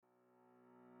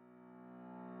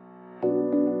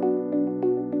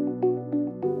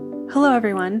Hello,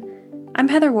 everyone. I'm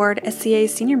Heather Ward,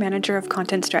 SCA's Senior Manager of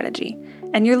Content Strategy,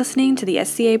 and you're listening to the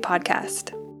SCA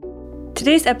Podcast.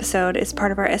 Today's episode is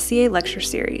part of our SCA lecture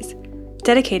series,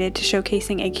 dedicated to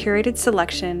showcasing a curated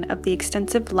selection of the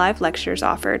extensive live lectures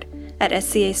offered at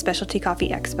SCA's Specialty Coffee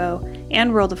Expo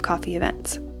and World of Coffee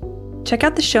events. Check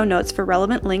out the show notes for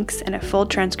relevant links and a full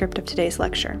transcript of today's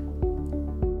lecture.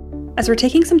 As we're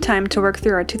taking some time to work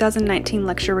through our 2019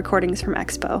 lecture recordings from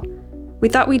Expo, we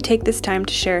thought we'd take this time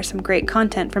to share some great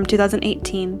content from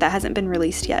 2018 that hasn't been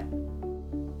released yet.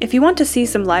 If you want to see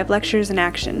some live lectures in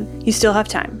action, you still have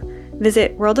time.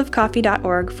 Visit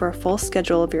worldofcoffee.org for a full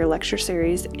schedule of your lecture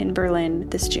series in Berlin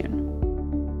this June.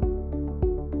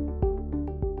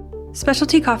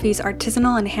 Specialty Coffee's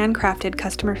artisanal and handcrafted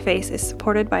customer face is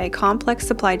supported by a complex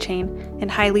supply chain and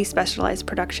highly specialized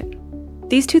production.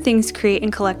 These two things create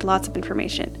and collect lots of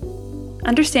information.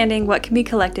 Understanding what can be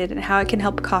collected and how it can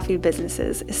help coffee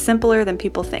businesses is simpler than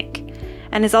people think,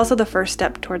 and is also the first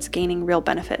step towards gaining real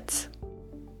benefits.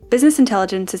 Business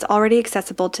intelligence is already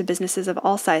accessible to businesses of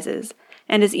all sizes,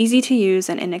 and is easy to use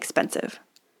and inexpensive.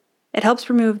 It helps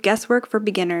remove guesswork for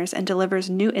beginners and delivers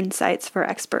new insights for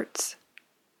experts.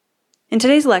 In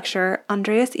today's lecture,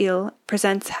 Andreas Ihl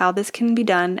presents how this can be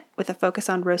done with a focus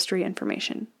on roastery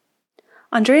information.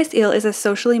 Andreas Ihl is a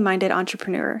socially minded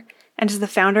entrepreneur and is the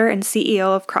founder and CEO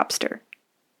of Cropster.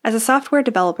 As a software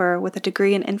developer with a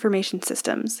degree in information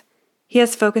systems, he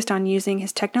has focused on using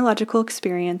his technological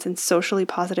experience in socially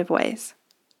positive ways.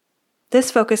 This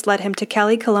focus led him to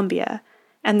Cali, Colombia,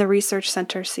 and the research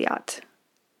center CIAT.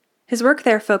 His work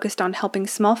there focused on helping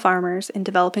small farmers in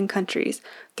developing countries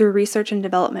through research and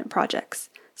development projects,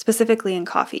 specifically in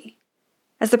coffee.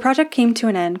 As the project came to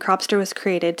an end, Cropster was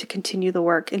created to continue the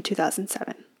work in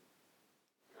 2007.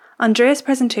 Andreas'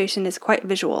 presentation is quite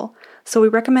visual, so we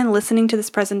recommend listening to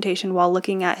this presentation while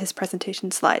looking at his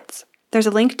presentation slides. There's a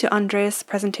link to Andreas'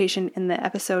 presentation in the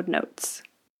episode notes.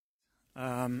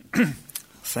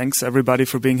 Thanks everybody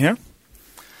for being here.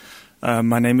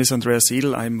 My name is Andreas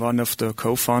Ihl. I'm one of the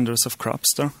co-founders of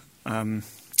Cropster.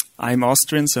 I'm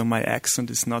Austrian, so my accent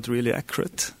is not really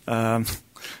accurate.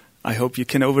 I hope you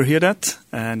can overhear that,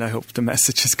 and I hope the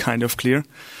message is kind of clear.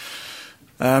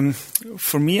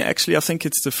 For me, actually, I think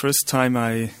it's the first time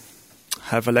I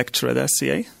have a lecture at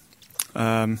SCA.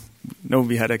 No,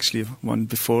 we had actually one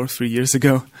before, 3 years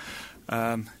ago.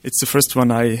 It's the first one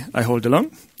I hold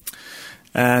alone.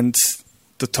 And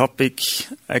the topic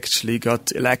actually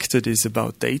got elected is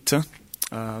about data.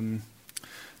 And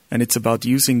it's about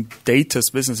using data as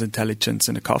business intelligence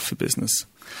in a coffee business.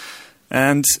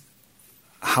 And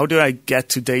how do I get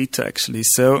to data, actually?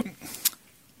 So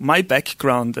my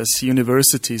background as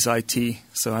university is IT.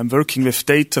 So I'm working with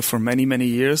data for many, many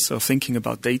years, so thinking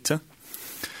about data.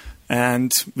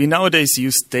 And we nowadays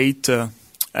use data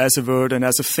as a word and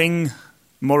as a thing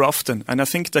more often. And I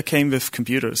think that came with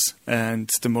computers.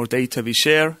 And the more data we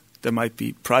share, there might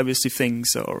be privacy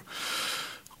things or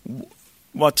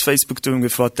what Facebook doing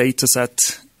with what data set.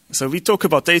 So we talk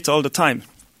about data all the time.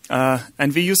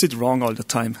 And we use it wrong all the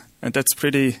time. And that's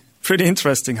pretty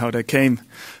interesting how that came.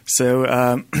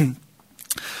 So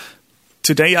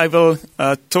today I will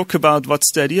talk about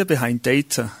what's the idea behind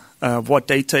data, what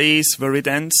data is, where it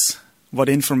ends, what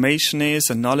information is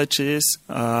and knowledge is,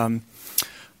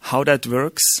 how that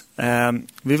works.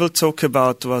 We will talk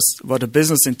about what a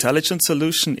business intelligence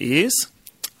solution is,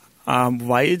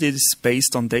 why it is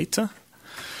based on data,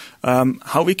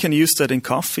 how we can use that in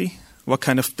coffee, what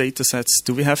kind of data sets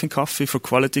do we have in coffee for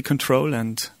quality control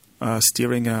and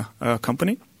steering a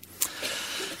company.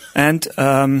 And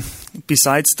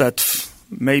besides that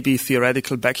maybe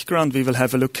theoretical background, we will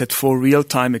have a look at 4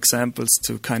 real-time examples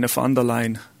to kind of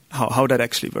underline how that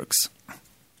actually works.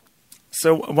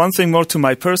 So one thing more to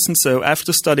my person. So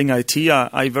after studying IT,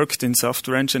 I worked in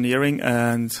software engineering,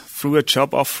 and through a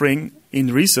job offering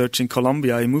in research in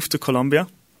Colombia, I moved to Colombia,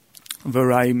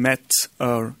 where I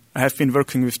have been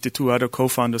working with the 2 other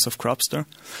co-founders of Cropster.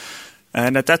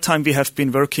 And at that time, we have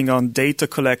been working on data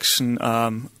collection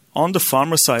on the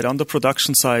farmer side, on the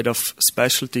production side of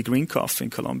specialty green coffee in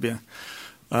Colombia.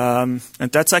 And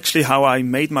that's actually how I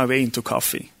made my way into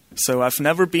coffee. So I've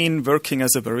never been working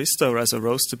as a barista or as a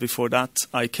roaster before that.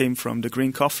 I came from the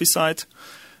green coffee side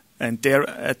and there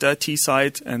at the IT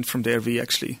side. And from there, we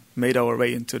actually made our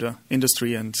way into the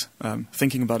industry and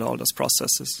thinking about all those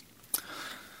processes.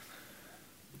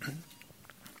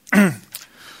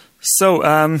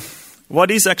 So what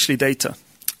is actually data?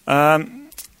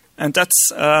 And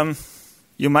that's,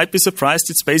 you might be surprised,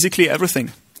 it's basically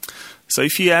everything. So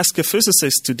if you ask a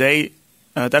physicist today,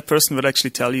 that person would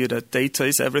actually tell you that data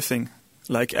is everything.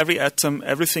 Like every atom,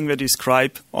 everything we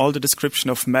describe, all the description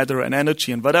of matter and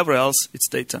energy and whatever else, it's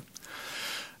data.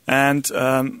 And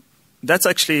that's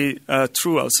actually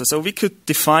true also. So we could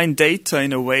define data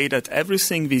in a way that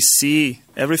everything we see,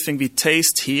 everything we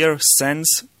taste, hear,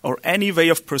 sense, or any way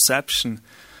of perception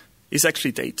is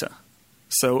actually data.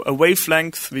 So a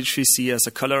wavelength, which we see as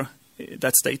a color,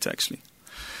 that's data actually.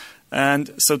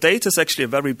 And so data is actually a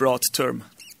very broad term.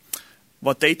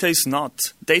 What data is not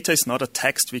a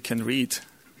text we can read.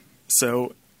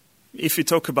 So if you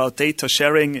talk about data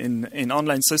sharing in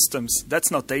online systems, that's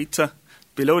not data.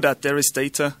 Below that, there is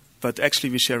data, but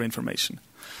actually we share information.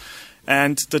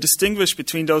 And to distinguish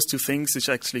between those two things is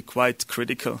actually quite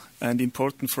critical and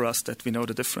important for us that we know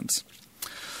the difference.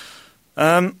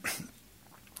 So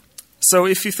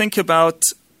if you think about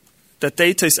that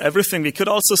data is everything, we could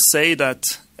also say that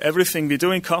everything we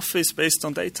do in coffee is based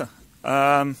on data.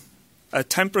 A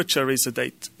temperature is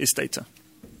data.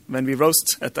 When we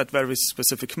roast at that very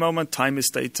specific moment, time is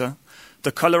data.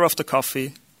 The color of the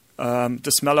coffee,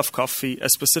 the smell of coffee, a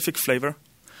specific flavor,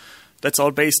 that's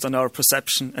all based on our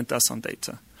perception and thus on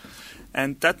data.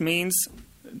 And that means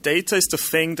data is the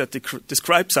thing that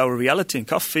describes our reality in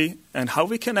coffee and how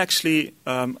we can actually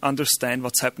understand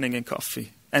what's happening in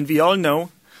coffee. And we all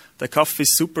know that coffee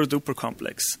is super duper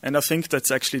complex. And I think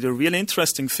that's actually the really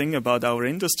interesting thing about our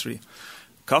industry.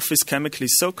 Coffee is chemically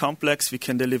so complex, we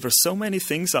can deliver so many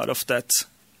things out of that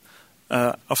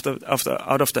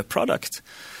out of that product,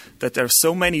 that there are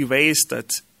so many ways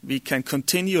that we can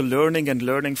continue learning and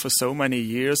learning for so many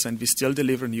years, and we still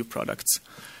deliver new products.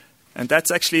 And that's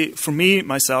actually, for me,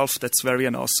 myself, that's very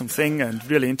an awesome thing and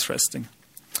really interesting.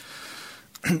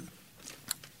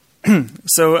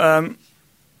 So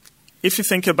if you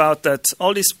think about that,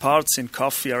 all these parts in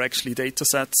coffee are actually data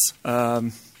sets.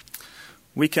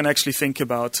 We can actually think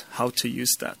about how to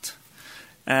use that.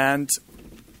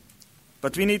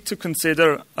 But we need to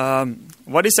consider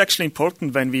what is actually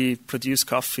important when we produce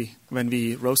coffee, when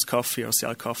we roast coffee or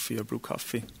sell coffee or brew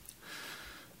coffee.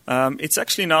 It's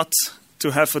actually not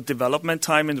to have a development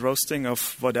time in roasting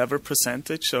of whatever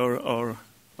percentage or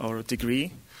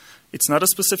degree. It's not a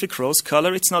specific roast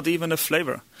color. It's not even a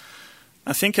flavor.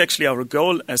 I think actually our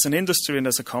goal as an industry and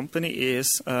as a company is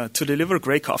to deliver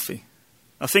great coffee.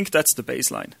 I think that's the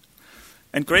baseline.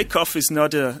 And great coffee is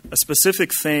not a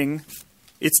specific thing.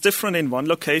 It's different in one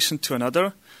location to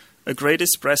another. A great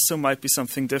espresso might be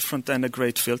something different than a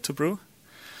great filter brew.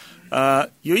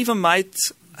 You even might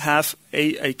have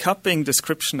a cupping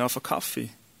description of a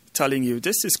coffee telling you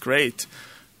this is great,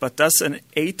 but does an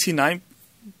 89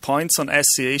 points on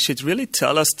SCA should really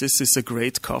tell us this is a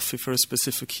great coffee for a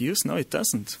specific use? No, it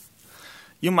doesn't.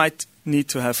 You might need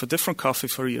to have a different coffee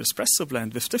for your espresso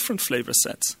blend with different flavor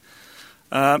sets.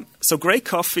 So great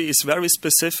coffee is very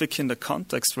specific in the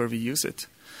context where we use it.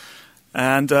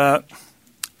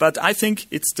 But I think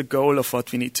it's the goal of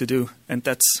what we need to do. And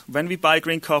that's when we buy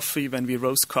green coffee, when we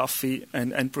roast coffee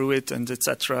and brew it and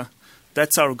etc.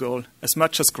 That's our goal, as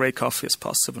much as great coffee as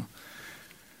possible.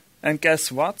 And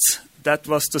guess what? That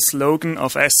was the slogan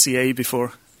of SCA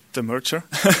before the merger.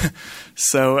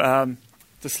 So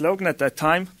the slogan at that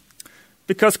time,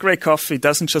 because great coffee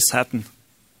doesn't just happen.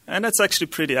 And that's actually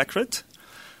pretty accurate.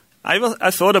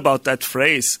 I thought about that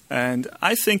phrase, and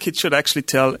I think it should actually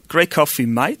tell great coffee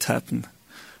might happen.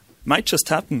 Might just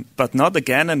happen, but not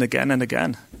again and again and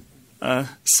again.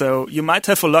 So you might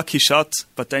have a lucky shot,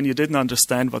 but then you didn't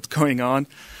understand what's going on.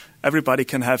 Everybody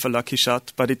can have a lucky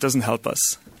shot, but it doesn't help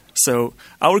us. So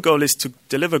our goal is to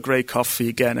deliver great coffee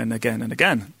again and again and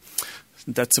again.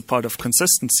 That's a part of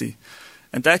consistency.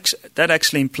 And that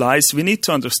actually implies we need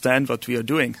to understand what we are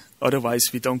doing. Otherwise,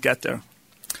 we don't get there.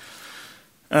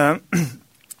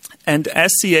 And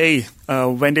SCA,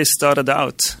 when they started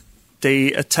out,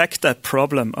 they attacked that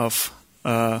problem of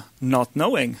not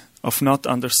knowing, of not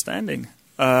understanding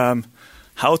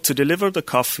how to deliver the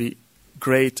coffee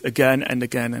great again and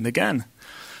again and again.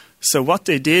 So what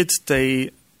they did,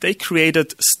 they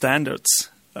created standards,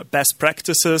 best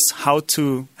practices, how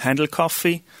to handle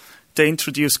coffee. They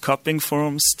introduced cupping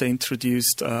forms. They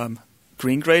introduced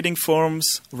green grading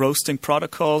forms, roasting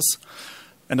protocols,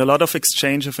 and a lot of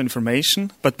exchange of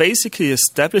information, but basically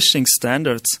establishing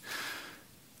standards.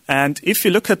 And if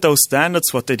you look at those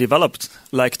standards, what they developed,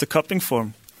 like the cupping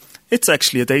form, it's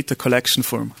actually a data collection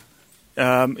form.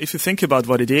 If you think about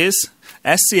what it is,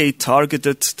 SCA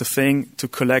targeted the thing to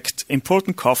collect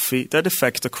important coffee that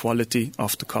affect the quality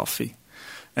of the coffee.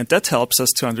 And that helps us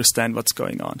to understand what's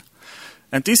going on.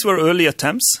 And these were early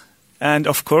attempts. And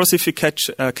of course, if you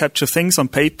capture things on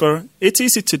paper, it's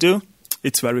easy to do.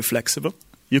 It's very flexible.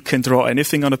 You can draw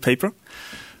anything on a paper.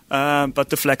 but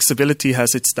the flexibility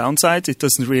has its downside. It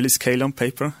doesn't really scale on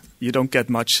paper. You don't get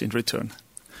much in return.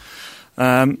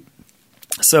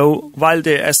 So while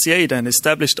the SCA then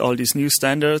established all these new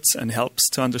standards and helps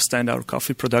to understand our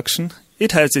coffee production,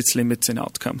 it has its limits in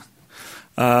outcome.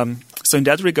 So in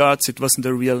that regards, it wasn't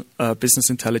a real business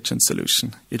intelligence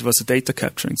solution. It was a data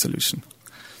capturing solution.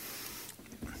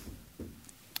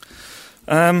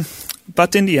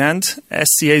 But in the end,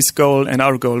 SCA's goal and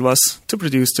our goal was to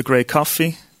produce the great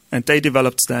coffee, and they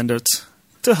developed standards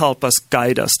to help us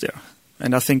guide us there.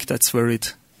 And I think that's where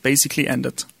it basically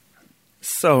ended.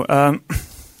 So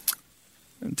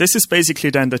this is basically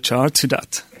then the chart to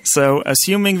that. So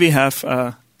assuming we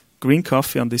have green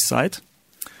coffee on this side,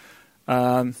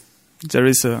 there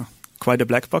is quite a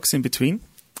black box in between,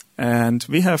 and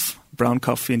we have brown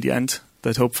coffee in the end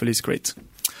that hopefully is great.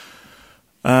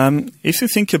 If you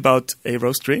think about a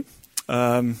roastery,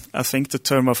 I think the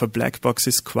term of a black box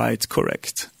is quite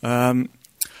correct.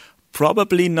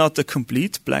 Probably not a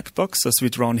complete black box as we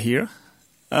drawn here.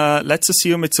 Let's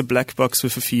assume it's a black box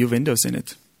with a few windows in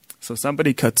it. So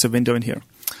somebody cuts a window in here.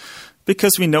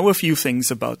 Because we know a few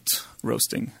things about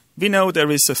roasting. We know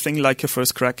there is a thing like a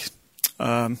first crack.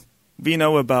 We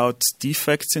know about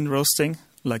defects in roasting,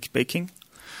 like baking.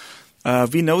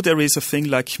 We know there is a thing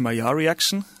like Maillard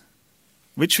reaction,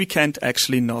 which we can't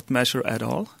actually not measure at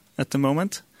all at the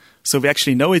moment. So we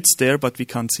actually know it's there, but we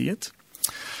can't see it.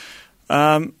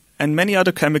 And many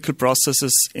other chemical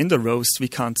processes in the roast we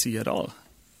can't see at all.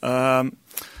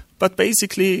 But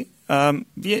basically,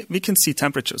 we can see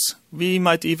temperatures. We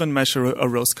might even measure a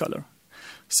roast color.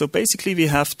 So basically, we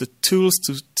have the tools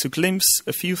to glimpse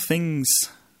a few things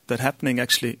that are happening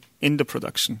actually in the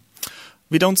production.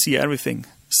 We don't see everything.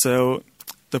 So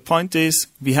the point is,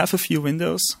 we have a few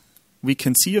windows. We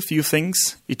can see a few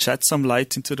things. It sheds some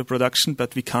light into the production,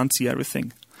 but we can't see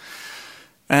everything.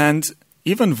 And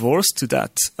even worse to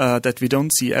that, that we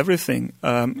don't see everything,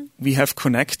 we have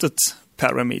connected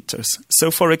parameters.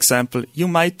 So, for example, you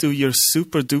might do your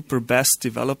super duper best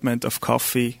development of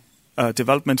coffee,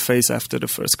 development phase after the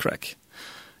first crack.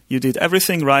 You did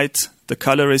everything right. The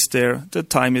color is there. The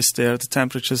time is there. The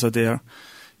temperatures are there.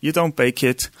 You don't bake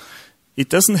it. It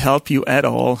doesn't help you at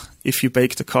all if you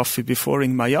bake the coffee before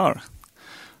in Maillard.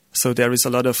 So there is a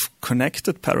lot of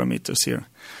connected parameters here.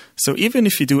 So even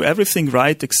if you do everything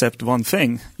right except one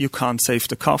thing, you can't save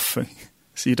the coffee.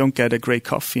 So you don't get a great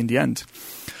coffee in the end.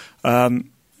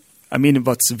 I mean,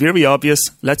 what's very obvious,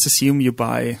 let's assume you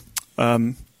buy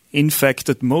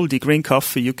infected, moldy green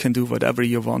coffee. You can do whatever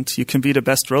you want. You can be the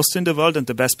best roaster in the world and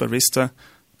the best barista.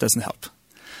 Doesn't help.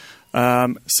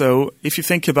 So if you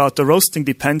think about the roasting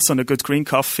depends on a good green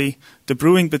coffee, the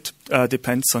brewing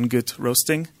depends on good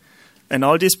roasting, and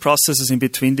all these processes in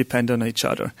between depend on each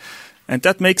other. And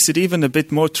that makes it even a bit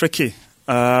more tricky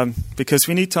because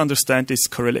we need to understand these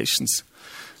correlations.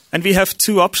 And we have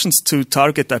two options to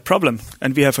target that problem,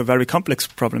 and we have a very complex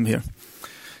problem here.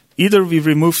 Either we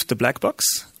remove the black box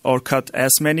or cut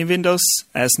as many windows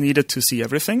as needed to see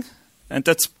everything, and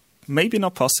that's maybe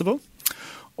not possible.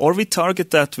 Or we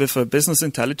target that with a business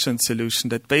intelligence solution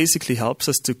that basically helps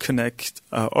us to connect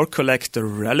or collect the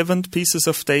relevant pieces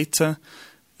of data,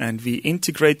 and we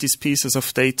integrate these pieces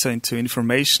of data into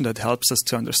information that helps us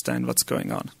to understand what's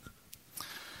going on.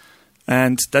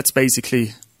 And that's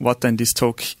basically what then this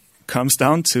talk comes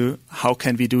down to. How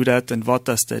can we do that, and what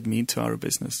does that mean to our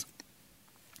business?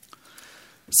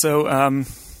 So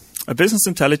a business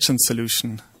intelligence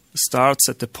solution starts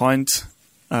at the point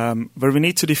where we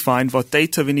need to define what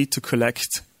data we need to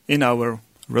collect in our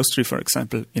roastery, for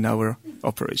example, in our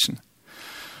operation.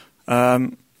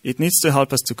 It needs to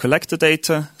help us to collect the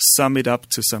data, sum it up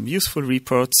to some useful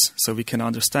reports so we can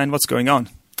understand what's going on.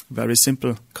 Very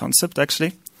simple concept,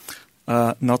 actually.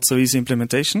 Not so easy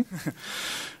implementation.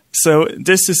 So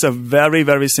this is a very,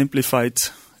 very simplified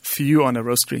view on a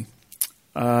roastery.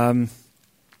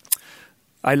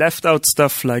 I left out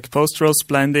stuff like post-roast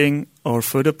blending or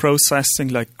further processing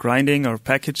like grinding or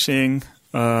packaging.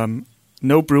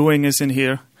 No brewing is in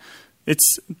here.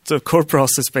 It's the core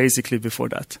process basically before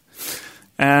that.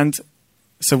 And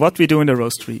so what we do in the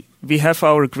roastery, we have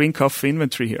our green coffee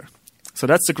inventory here. So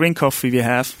that's the green coffee we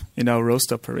have in our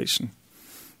roast operation.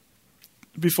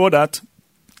 Before that,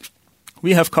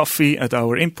 we have coffee at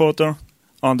our importer,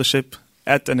 on the ship,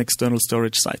 at an external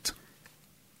storage site.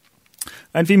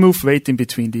 And we move weight in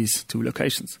between these two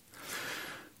locations.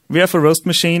 We have a roast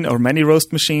machine or many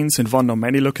roast machines in one or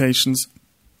many locations,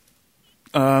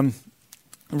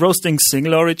 roasting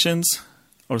single origins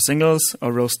or singles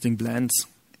or roasting blends,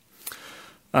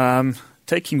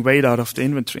 taking weight out of the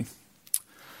inventory.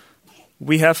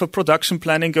 We have a production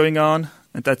planning going on,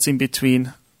 and that's in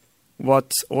between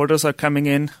what orders are coming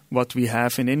in, what we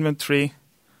have in inventory,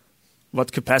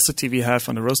 what capacity we have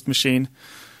on a roast machine.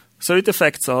 So it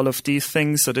affects all of these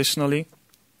things additionally.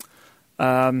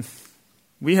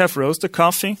 We have roaster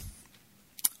coffee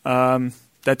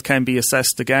that can be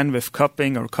assessed again with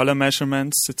cupping or color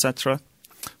measurements, etc.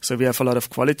 So we have a lot of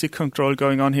quality control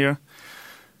going on here.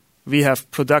 We have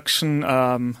production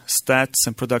stats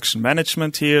and production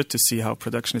management here to see how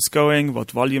production is going,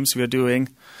 what volumes we are doing,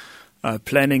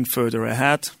 planning further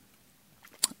ahead.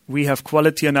 We have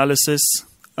quality analysis,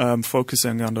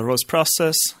 focusing on the roast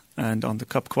process and on the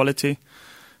cup quality,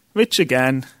 which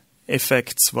again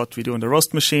affects what we do on the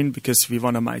roast machine because we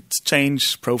might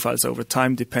change profiles over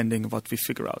time depending on what we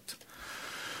figure out.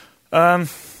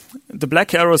 The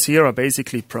black arrows here are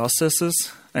basically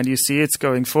processes, and you see it's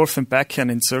going forth and back and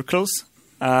in circles.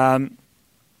 And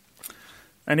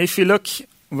if you look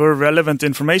where relevant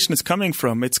information is coming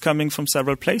from, it's coming from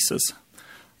several places.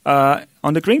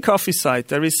 On the green coffee side,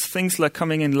 there is things like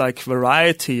coming in like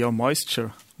variety or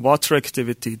moisture, water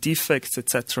activity, defects,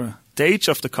 etc., the age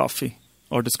of the coffee,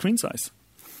 or the screen size.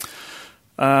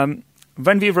 When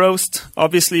we roast,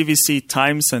 obviously we see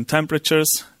times and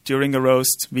temperatures. During a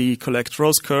roast, we collect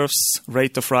roast curves,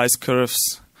 rate of rise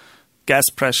curves, gas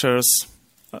pressures,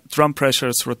 drum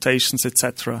pressures, rotations,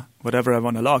 etc., whatever I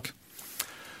want to log.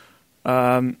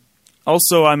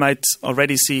 Also, I might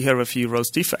already see here a few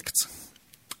roast defects.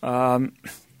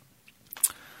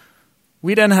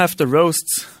 We then have the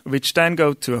roasts, which then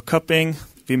go to a cupping.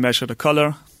 We measure the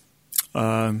color.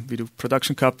 We do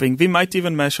production cupping. We might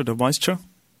even measure the moisture.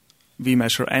 We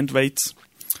measure end weights.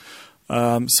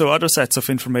 So other sets of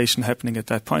information happening at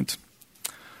that point.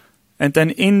 And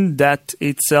then in that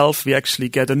itself, we actually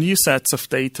get a new set of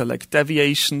data like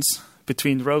deviations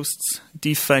between roasts,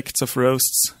 defects of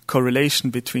roasts, correlation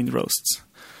between roasts.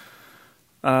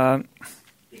 So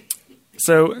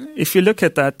if you look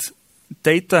at that,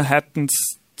 data happens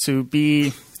to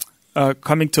be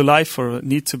coming to life or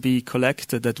need to be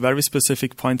collected at very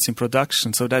specific points in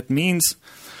production. So that means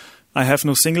I have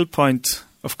no single point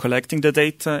of collecting the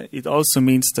data. It also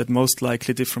means that most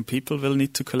likely different people will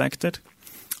need to collect it.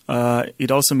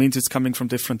 It also means it's coming from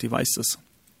different devices.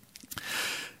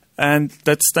 And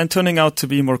that's then turning out to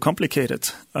be more complicated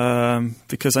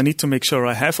because I need to make sure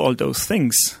I have all those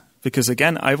things. Because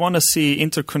again, I want to see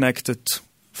interconnected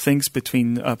things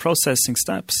between processing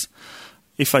steps.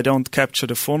 If I don't capture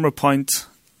the former point,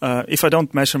 if I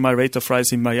don't measure my rate of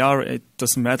rise in my R, it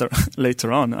doesn't matter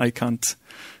later on. I can't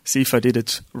see if I did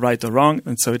it right or wrong,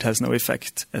 and so it has no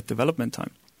effect at development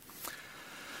time.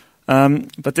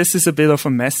 But this is a bit of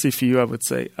a messy view, I would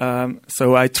say.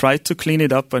 So I tried to clean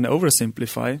it up and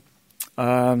oversimplify,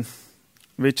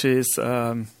 which is,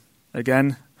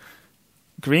 again,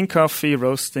 green coffee,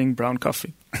 roasting, brown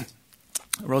coffee,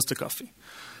 roaster coffee.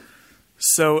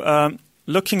 So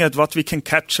looking at what we can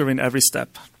capture in every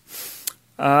step.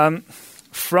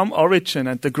 From origin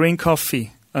and the green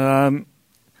coffee,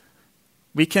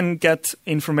 we can get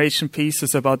information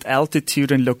pieces about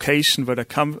altitude and location where the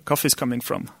coffee is coming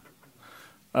from.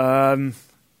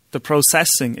 The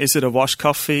processing, is it a wash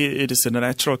coffee, is it a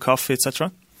natural coffee,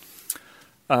 etc.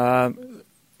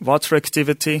 Water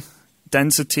activity,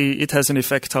 density, it has an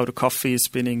effect how the coffee is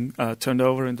being turned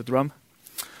over in the drum.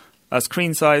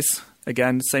 Screen size,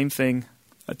 again, same thing.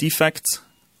 Defects,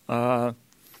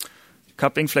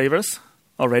 cupping flavors.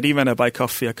 Already when I buy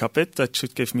coffee, I cup it. That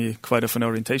should give me quite of an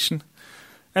orientation.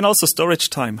 And also storage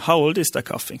time. How old is that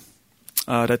coffee?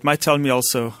 That might tell me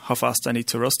also how fast I need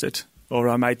to roast it. Or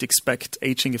I might expect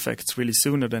aging effects really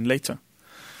sooner than later.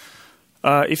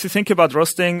 If you think about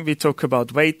roasting, we talk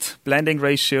about weight, blending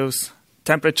ratios,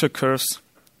 temperature curves,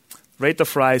 rate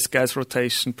of rise, gas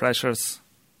rotation, pressures,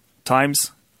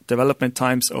 times, development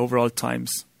times, overall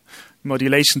times,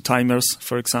 modulation timers,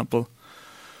 for example,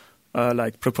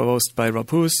 like proposed by Rob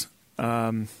Hoos.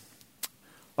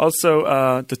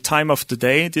 Also, the time of the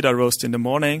day. Did I roast in the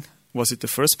morning? Was it the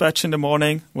first batch in the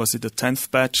morning? Was it the 10th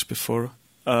batch before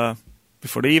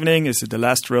the evening? Is it the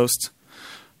last roast?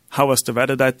 How was the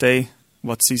weather that day?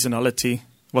 What seasonality?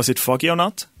 Was it foggy or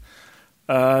not?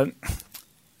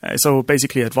 So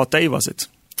basically, at what day was it?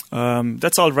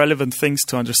 That's all relevant things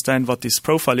to understand what this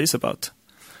profile is about.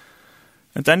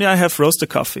 And then I have roaster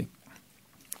coffee.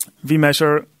 We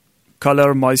measure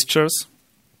color, moistures,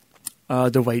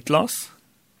 the weight loss,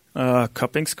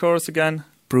 cupping scores again,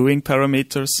 brewing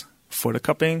parameters for the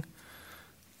cupping,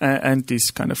 and these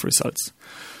kind of results.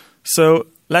 So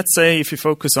let's say if you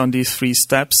focus on these 3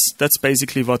 steps, that's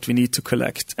basically what we need to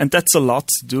collect. And that's a lot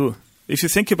to do. If you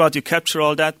think about you capture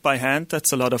all that by hand,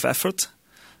 that's a lot of effort.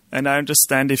 And I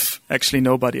understand if actually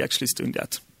nobody actually is doing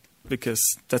that, because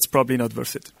that's probably not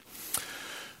worth it.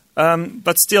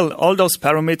 But still, all those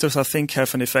parameters, I think,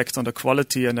 have an effect on the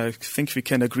quality, and I think we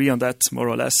can agree on that more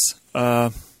or less,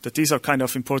 that these are kind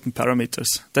of important parameters.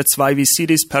 That's why we see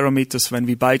these parameters when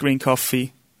we buy green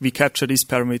coffee. We capture these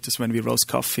parameters when we roast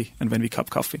coffee and when we cup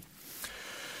coffee.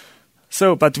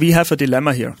 So, but we have a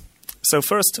dilemma here. So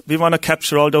first, we want to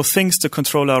capture all those things to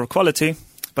control our quality,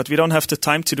 but we don't have the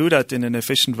time to do that in an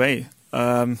efficient way.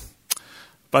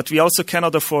 But we also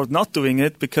cannot afford not doing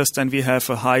it, because then we have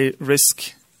a high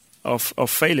risk of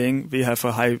failing. We have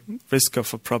a high risk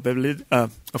of a probability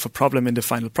of a problem in the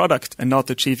final product and not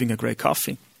achieving a great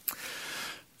coffee.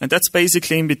 And that's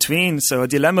basically in between. So a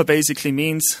dilemma basically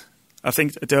means, I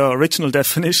think the original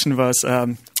definition was,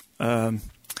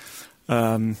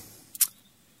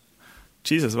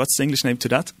 Jesus, what's the English name to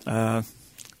that?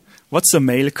 What's a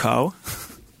male cow?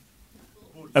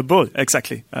 A bull,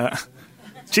 exactly.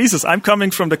 Jesus, I'm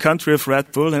coming from the country of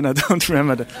Red Bull and I don't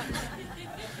remember that.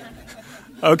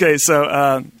 Okay,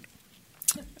 so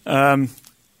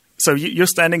you're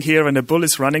standing here and a bull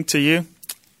is running to you,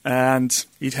 and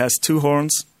it has two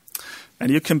horns,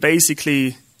 and you can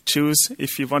basically choose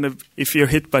if you're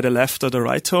hit by the left or the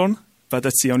right horn, but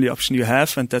that's the only option you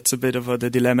have, and that's a bit of what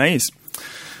the dilemma is.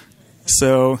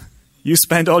 So you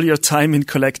spend all your time in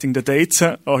collecting the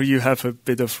data, or you have a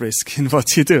bit of risk in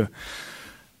what you do.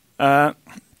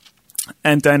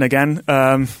 And then again,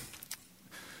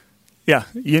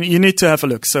 you need to have a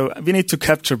look. So we need to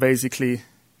capture basically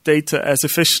data as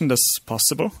efficient as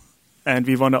possible, and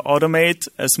we want to automate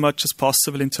as much as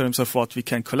possible in terms of what we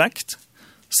can collect.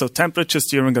 So temperatures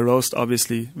during a roast,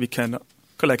 obviously, we can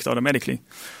collect automatically.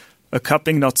 A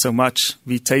cupping, not so much.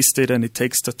 We taste it, and it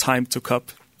takes the time to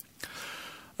cup.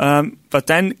 But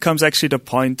then comes actually the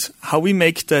point how we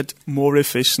make that more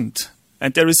efficient.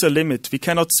 And there is a limit. We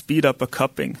cannot speed up a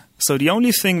cupping. So the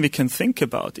only thing we can think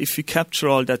about, if we capture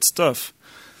all that stuff,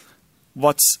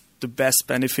 what's the best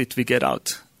benefit we get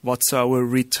out? What's our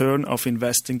return of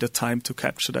investing the time to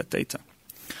capture that data?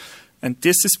 And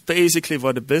this is basically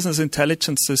what a business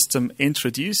intelligence system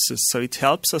introduces. So it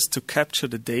helps us to capture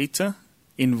the data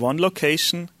in one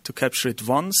location, to capture it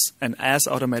once and as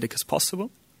automatic as possible.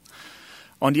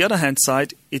 On the other hand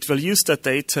side, it will use that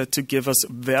data to give us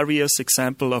various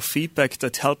examples of feedback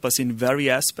that help us in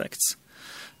various aspects.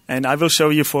 And I will show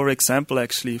you, for example,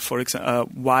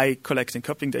 why collecting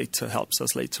cupping data helps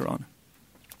us later on.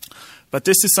 But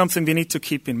this is something we need to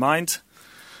keep in mind.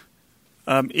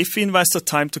 If we invest the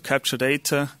time to capture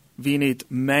data, we need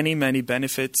many, many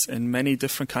benefits and many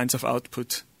different kinds of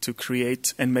output to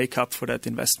create and make up for that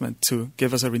investment, to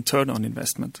give us a return on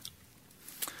investment.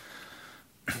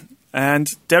 And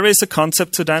there is a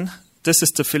concept to then. This is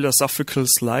the philosophical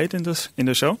slide in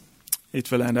the show. It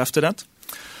will end after that.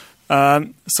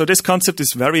 So this concept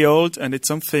is very old, and it's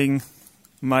something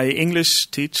my English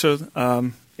teacher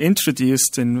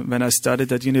introduced when I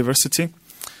studied at university.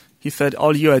 He said,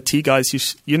 all you IT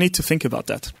guys, you need to think about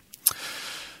that.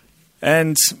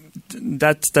 And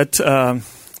that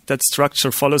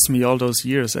structure follows me all those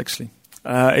years, actually.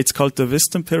 It's called the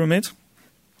wisdom pyramid.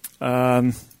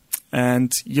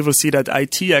 And you will see that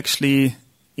IT actually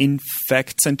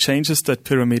infects and changes that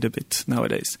pyramid a bit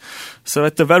nowadays. So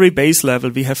at the very base level,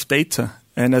 we have data.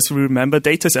 And as we remember,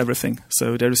 data is everything.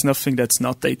 So there is nothing that's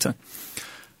not data.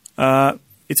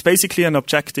 It's basically an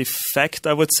objective fact,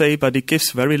 I would say, but it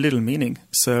gives very little meaning.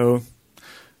 So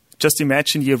just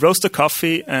imagine you roast a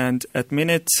coffee, and at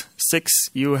minute 6,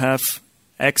 you have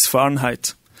X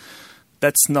Fahrenheit.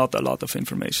 That's not a lot of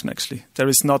information, actually. There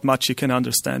is not much you can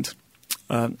understand.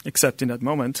 Except in that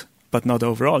moment, but not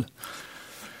overall.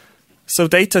 So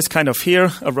data is kind of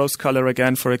here. A roast color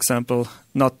again, for example,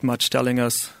 not much telling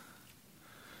us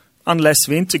unless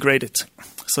we integrate it.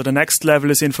 So the next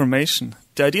level is information.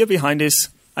 The idea behind is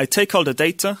I take all the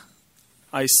data,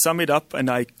 I sum it up, and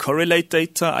I correlate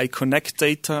data, I connect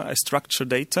data, I structure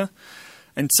data,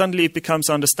 and suddenly it becomes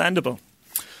understandable.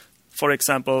 For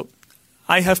example,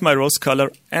 I have my roast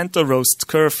color and the roast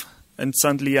curve, and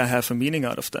suddenly I have a meaning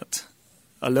out of that.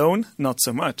 Alone, not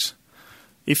so much.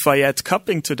 If I add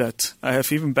cupping to that, I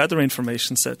have even better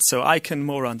information set, so I can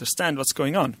more understand what's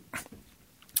going on.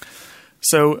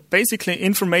 So basically,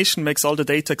 information makes all the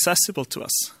data accessible to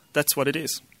us. That's what it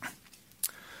is.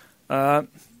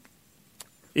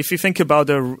 If you think about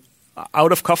the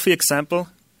out-of-coffee example,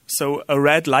 so a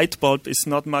red light bulb is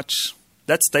not much.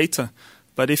 That's data.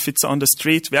 But if it's on the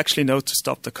street, we actually know to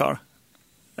stop the car.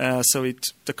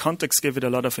 The context gives it a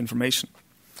lot of information.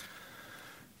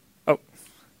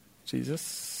 Jesus.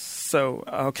 So,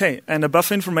 okay. And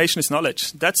above information is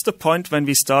knowledge. That's the point when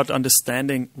we start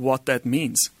understanding what that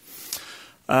means.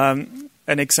 An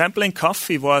example in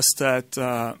coffee was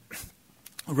that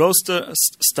roasters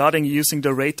starting using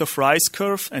the rate of rise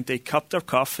curve, and they cupped their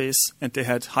coffees, and they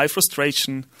had high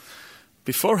frustration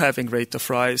before having rate of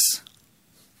rise.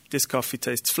 This coffee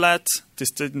tastes flat,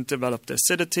 this didn't develop the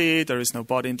acidity, there is no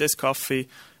body in this coffee,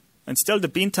 and still the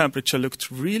bean temperature looked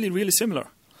really, really similar.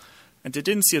 And they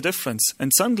didn't see a difference.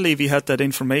 And suddenly we had that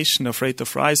information of rate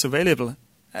of rise available,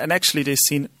 and actually they've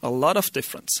seen a lot of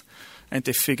difference. And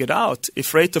they figured out,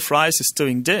 if rate of rise is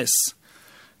doing this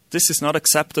is not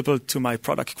acceptable to my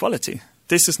product quality.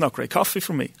 This is not great coffee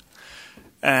for me.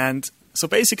 And so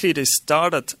basically they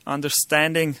started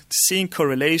understanding, seeing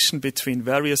correlation between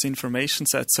various information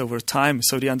sets over time,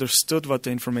 so they understood what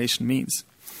the information means.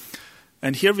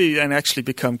 And here we then actually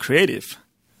become creative.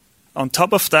 On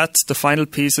top of that, the final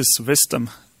piece is wisdom.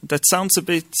 That sounds a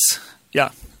bit,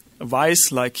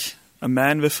 wise, like a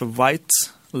man with a white,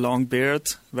 long beard,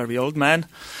 very old man.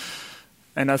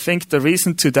 And I think the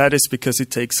reason to that is because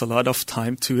it takes a lot of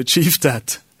time to achieve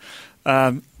that.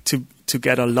 To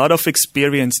get a lot of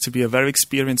experience, to be a very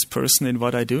experienced person in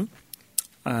what I do.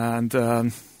 And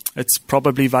it's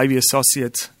probably why we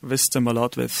associate wisdom a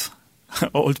lot with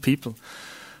old people.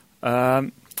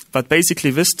 But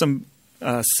basically, wisdom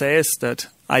says that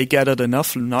I gathered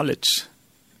enough knowledge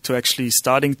to actually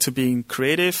starting to being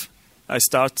creative. I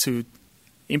start to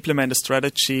implement a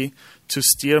strategy to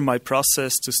steer my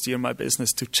process, to steer my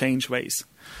business, to change ways.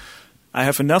 I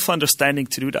have enough understanding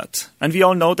to do that. And we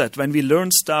all know that when we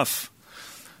learn stuff,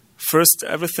 first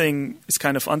everything is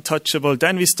kind of untouchable.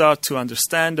 Then we start to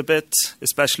understand a bit,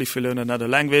 especially if we learn another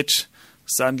language.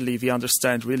 Suddenly we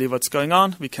understand really what's going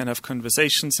on. We can have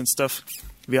conversations and stuff.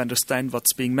 We understand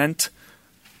what's being meant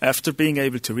after being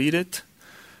able to read it.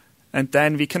 And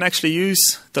then we can actually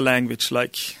use the language,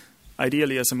 like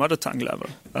ideally as a mother tongue level.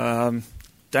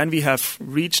 Then we have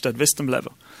reached that wisdom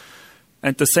level.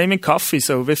 And the same in coffee.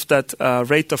 So with that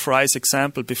rate of rise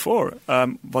example before,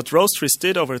 what roasteries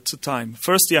did over time,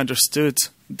 first they understood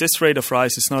this rate of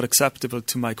rise is not acceptable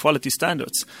to my quality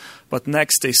standards. But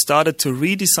next they started to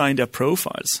redesign their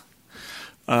profiles.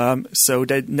 So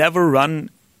they never run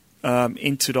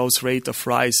into those rate of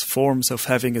rise forms of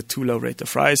having a too low rate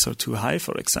of rise or too high,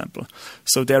 for example.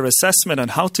 So their assessment on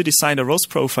how to design a roast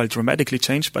profile dramatically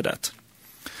changed by that.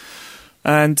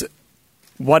 And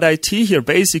what IT here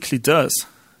basically does,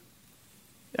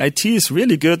 IT is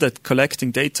really good at collecting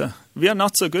data. We are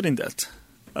not so good in that.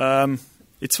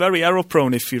 It's very error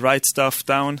prone if we write stuff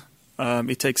down.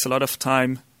 It takes a lot of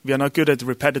time. We are not good at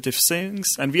repetitive things,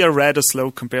 and we are rather slow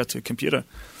compared to a computer.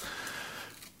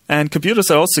 And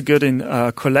computers are also good in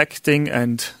collecting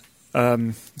and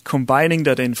combining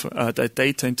that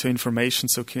data into information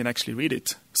so you can actually read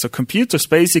it. So computers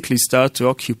basically start to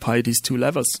occupy these two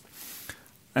levels.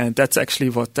 And that's actually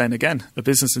what, then again, a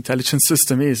business intelligence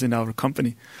system is in our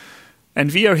company.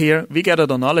 And we are here, we gather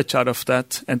the knowledge out of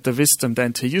that and the wisdom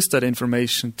then to use that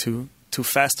information to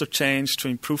faster change, to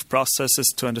improve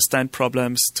processes, to understand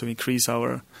problems, to increase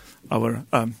our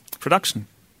production.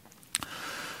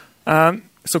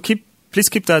 So please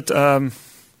keep that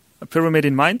pyramid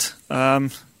in mind.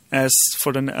 As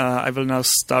for I will now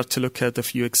start to look at a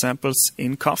few examples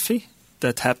in coffee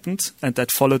that happened and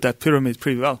that followed that pyramid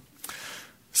pretty well.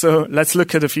 So let's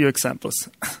look at a few examples.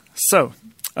 So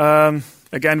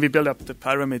again, we build up the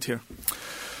pyramid here.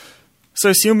 So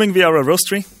assuming we are a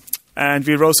roastery and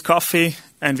we roast coffee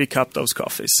and we cup those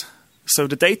coffees. So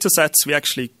the data sets we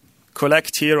actually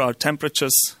collect here are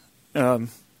temperatures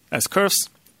as curves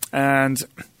and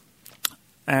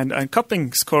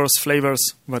cupping scores,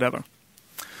 flavors, whatever.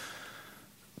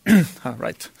 All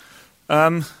right.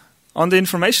 On the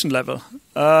information level,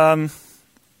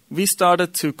 we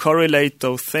started to correlate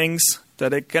those things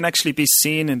that it can actually be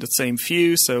seen in the same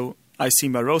view. So I see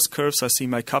my roast curves, I see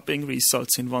my cupping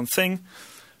results in one thing,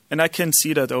 and I can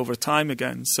see that over time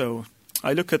again. So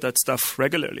I look at that stuff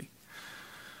regularly.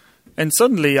 And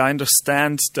suddenly I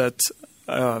understand that,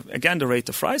 again, the rate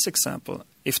of rise example,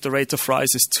 if the rate of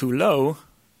rise is too low,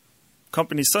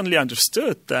 companies suddenly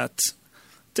understood that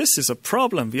this is a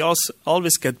problem. We also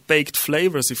always get baked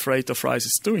flavors if rate of rise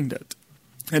is doing that.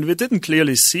 And we didn't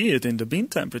clearly see it in the bean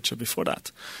temperature before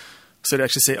that. So they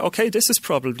actually say, okay, this is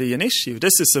probably an issue.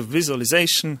 This is a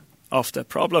visualization of the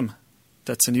problem.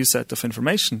 That's a new set of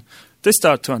information. They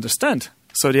start to understand.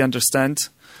 So they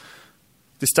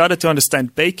started to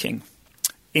understand baking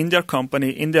in their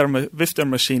company, with their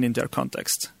machine, in their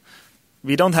context.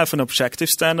 We don't have an objective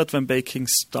standard when baking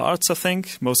starts, I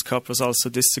think. Most cuppers also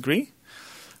disagree.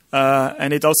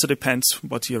 And it also depends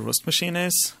what your roast machine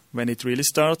is, when it really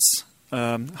starts.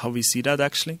 How we see that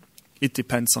actually. It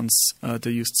depends on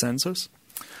the used sensors.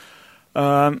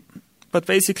 But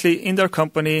basically in their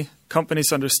company,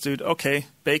 companies understood, okay,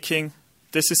 baking,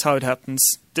 this is how it happens.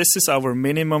 This is our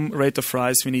minimum rate of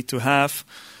rise we need to have.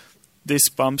 These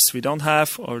bumps we don't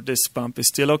have, or this bump is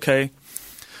still okay.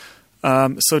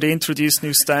 So they introduced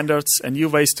new standards and new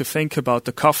ways to think about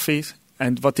the coffee.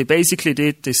 And what they basically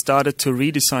did, they started to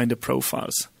redesign the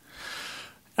profiles.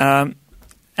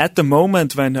 At the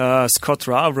moment when Scott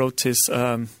Ra wrote his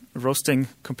roasting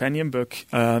companion book,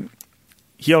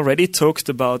 he already talked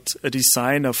about a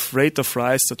design of rate of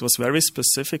rise that was very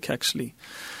specific, actually.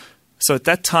 So at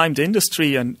that time, the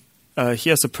industry and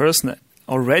he as a person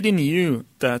already knew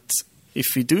that if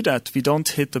we do that, we don't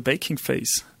hit the baking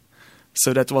phase.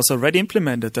 So that was already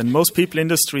implemented, and most people in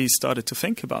industry started to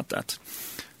think about that.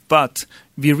 But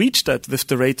we reached that with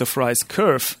the rate of rise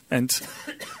curve and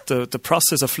the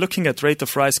process of looking at rate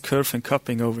of rise curve and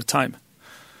cupping over time.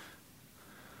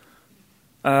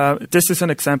 This is an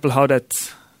example how that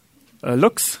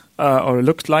looks or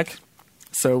looked like.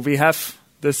 So we have,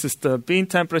 this is the bean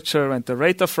temperature and the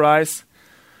rate of rise.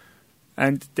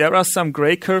 And there are some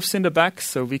gray curves in the back.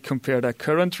 So we compare the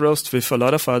current roast with a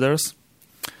lot of others.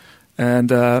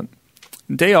 And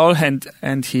they all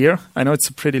end here. I know it's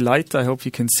pretty light. I hope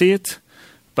you can see it.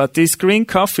 But these green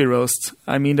coffee roasts,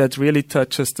 I mean, that really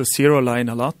touches the zero line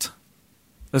a lot.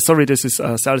 Sorry, this is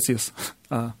Celsius.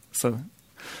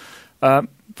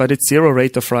 But it's zero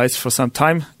rate of rise for some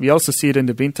time. We also see it in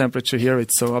the bean temperature here.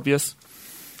 It's so obvious.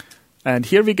 And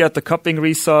here we get the cupping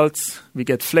results. We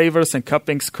get flavors and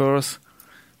cupping scores.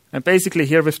 And basically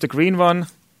here with the green one,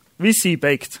 we see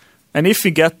baked. And if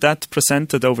we get that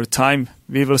presented over time,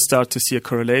 we will start to see a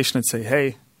correlation and say,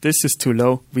 hey, this is too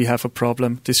low. We have a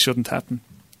problem. This shouldn't happen.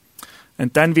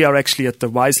 And then we are actually at the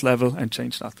wise level and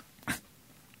change that.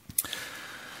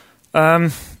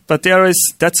 But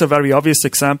that's a very obvious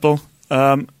example.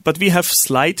 But we have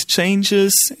slight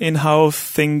changes in how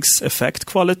things affect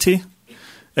quality.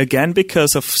 Again,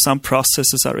 because of some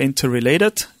processes are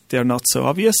interrelated. They are not so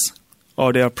obvious,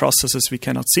 or they are processes we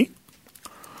cannot see.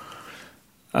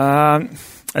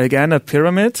 Again, a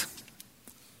pyramid.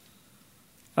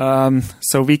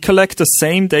 So we collect the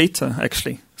same data,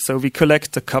 actually. So we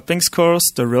collect the cupping scores,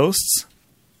 the roasts,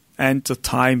 and the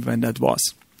time when that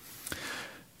was.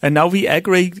 And now we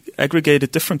aggregate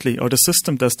it differently, or the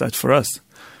system does that for us.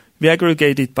 We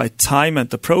aggregate it by time and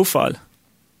the profile.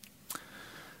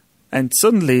 And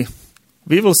suddenly,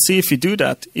 we will see if we do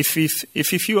that, if we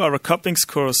view our cupping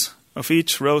scores of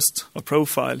each roast or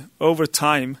profile over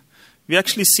time, we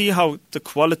actually see how the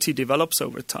quality develops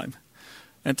over time.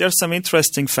 And there's some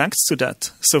interesting facts to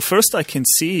that. So first I can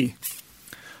see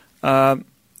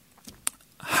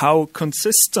how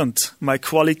consistent my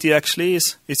quality actually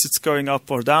is. Is it going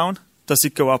up or down? Does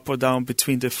it go up or down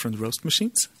between different roast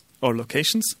machines or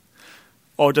locations?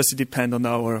 Or does it depend on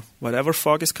our whatever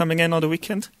fog is coming in on the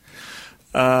weekend?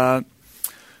 But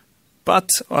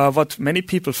what many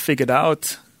people figured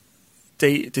out,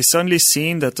 they suddenly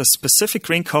seen that the specific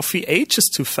green coffee ages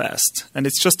too fast, and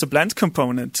it's just a blend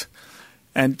component.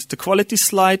 And the quality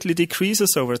slightly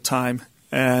decreases over time.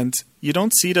 And you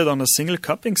don't see that on a single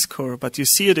cupping score, but you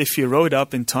see it if you roll it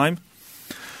up in time.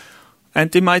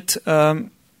 And they might,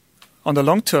 on the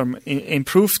long term,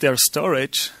 improve their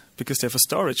storage because they have a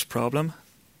storage problem,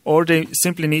 or they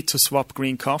simply need to swap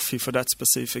green coffee for that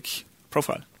specific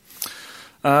profile.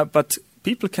 But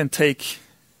people can take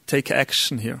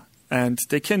action here, and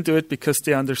they can do it because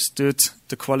they understood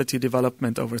the quality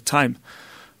development over time.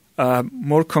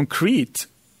 More concrete,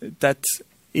 that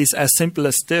is as simple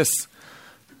as this.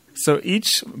 So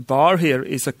each bar here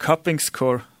is a cupping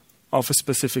score of a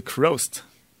specific roast.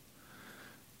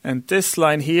 And this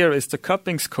line here is the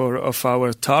cupping score of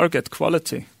our target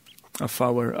quality, of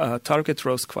our target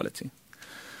roast quality.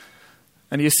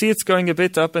 And you see it's going a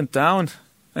bit up and down.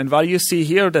 And while you see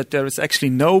here that there is actually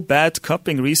no bad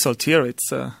cupping result here,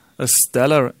 it's a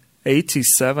stellar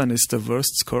 87 is the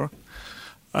worst score.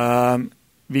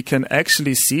 We can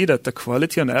actually see that the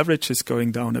quality on average is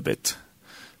going down a bit.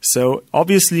 So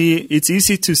obviously it's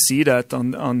easy to see that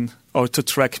on or to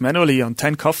track manually on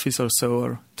 10 coffees or so,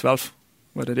 or 12,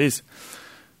 what it is.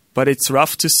 But it's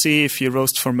rough to see if you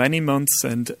roast for many months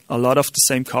and a lot of the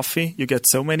same coffee. You get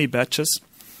so many batches,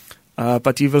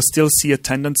 but you will still see a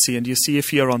tendency, and you see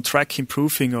if you're on track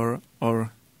improving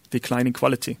or declining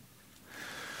quality.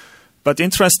 But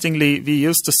interestingly, we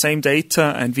use the same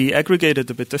data and we aggregate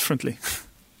it a bit differently,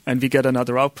 and we get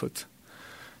another output.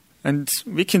 And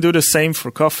we can do the same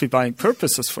for coffee buying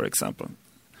purposes, for example.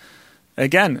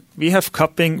 Again, we have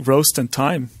cupping, roast, and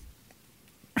time.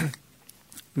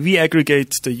 We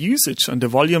aggregate the usage and the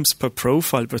volumes per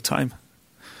profile per time.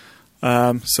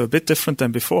 So a bit different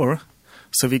than before.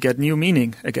 So we get new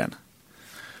meaning again.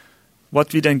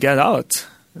 What we then get out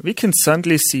we can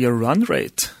suddenly see a run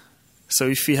rate. So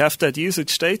if we have that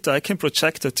usage data, I can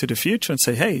project it to the future and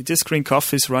say, hey, this green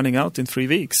coffee is running out in 3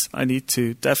 weeks. I need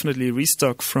to definitely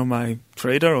restock from my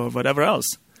trader or whatever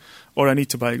else. Or I need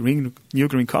to buy new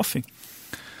green coffee.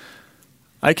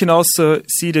 I can also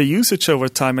see the usage over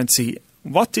time and see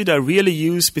what did I really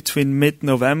use between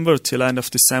mid-November till end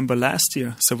of December last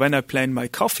year. So when I plan my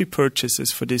coffee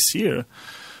purchases for this year,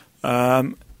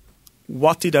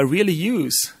 what did I really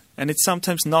use? And it's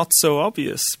sometimes not so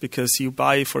obvious because you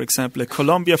buy, for example, a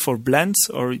Colombia for blends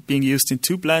or being used in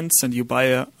 2 blends, and you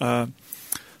buy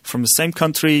from the same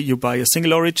country, you buy a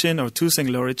single origin or 2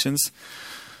 single origins.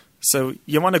 So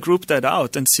you want to group that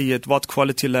out and see at what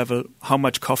quality level, how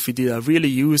much coffee did I really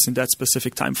use in that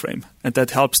specific time frame. And that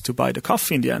helps to buy the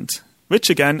coffee in the end, which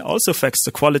again also affects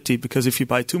the quality, because if you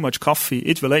buy too much coffee,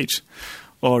 it will age,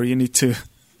 or you need to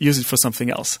use it for something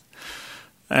else.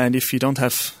 And if you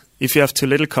have too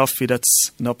little coffee,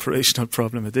 that's an operational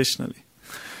problem additionally.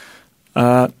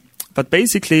 But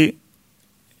basically,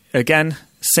 again,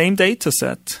 same data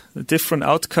set, a different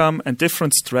outcome and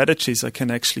different strategies I can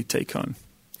actually take on.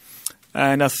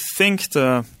 And I think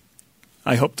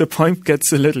I hope the point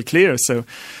gets a little clear. So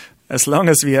as long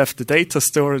as we have the data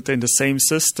stored in the same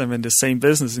system, in the same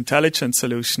business intelligence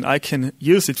solution, I can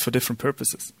use it for different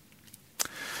purposes.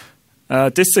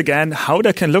 This again, how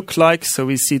that can look like. So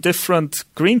we see different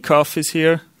green coffees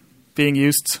here being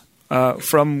used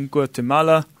from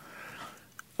Guatemala.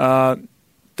 The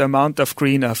amount of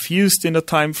green I've used in the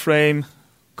time frame,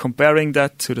 comparing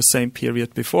that to the same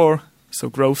period before. So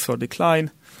growth or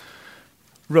decline.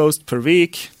 Roast per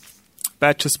week,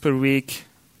 batches per week,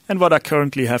 and what I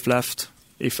currently have left,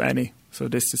 if any. So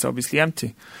this is obviously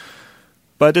empty.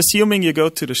 But assuming you go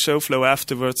to the show flow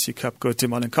afterwards, you cup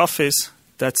Guatemalan coffees,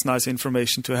 that's nice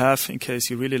information to have in case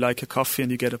you really like a coffee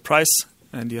and you get a price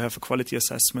and you have a quality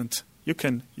assessment. You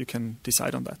can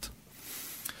decide on that.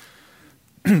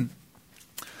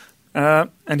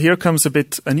 And here comes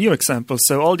a new example.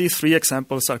 So all these 3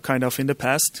 examples are kind of in the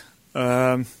past.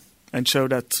 And show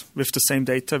that with the same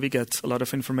data, we get a lot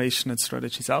of information and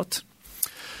strategies out.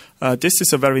 This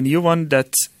is a very new one,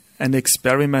 that's an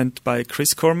experiment by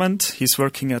Chris Cormand. He's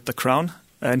working at the Crown,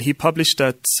 and he published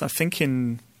that, I think,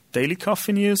 in Daily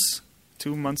Coffee News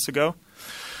 2 months ago.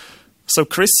 So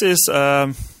Chris is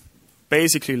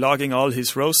basically logging all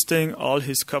his roasting, all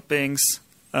his cuppings.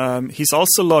 He's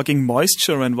also logging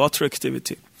moisture and water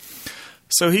activity.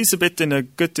 So he's a bit in a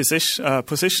good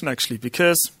position, actually,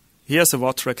 because he has a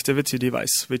water activity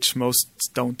device, which most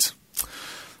don't.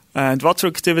 And water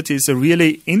activity is a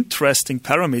really interesting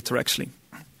parameter, actually,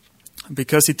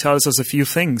 because it tells us a few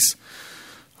things.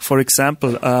 For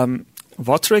example,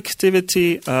 water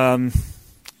activity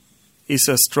is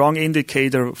a strong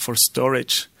indicator for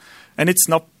storage. And it's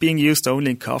not being used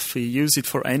only in coffee. You use it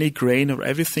for any grain or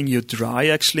everything you dry,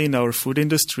 actually, in our food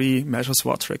industry measures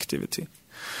water activity.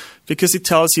 Because it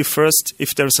tells you first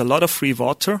if there's a lot of free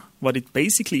water, what it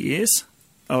basically is,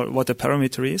 or what the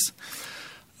parameter is.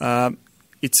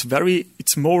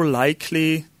 It's more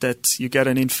likely that you get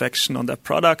an infection on that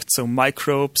product, so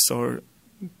microbes or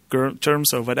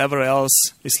germs or whatever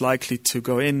else is likely to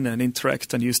go in and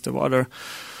interact and use the water.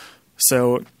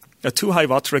 So a too high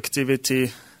water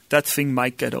activity, that thing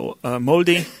might get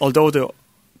moldy, although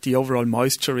the overall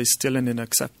moisture is still in an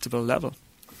acceptable level.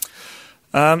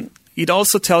 It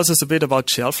also tells us a bit about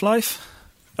shelf life.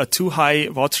 A too high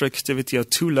water activity or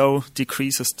too low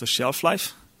decreases the shelf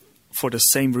life for the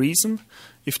same reason.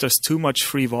 If there's too much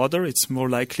free water, it's more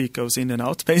likely it goes in and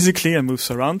out, basically, and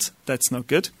moves around. That's not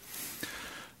good.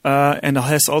 And it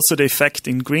has also the effect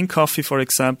in green coffee, for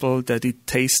example, that it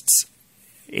tastes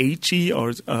agey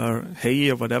or hay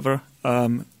or whatever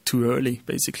too early,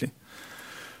 basically.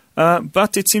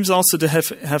 But it seems also to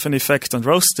have an effect on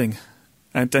roasting.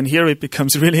 And then here it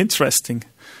becomes really interesting.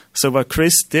 So what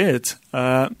Chris did,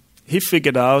 he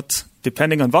figured out,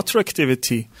 depending on water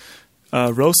activity,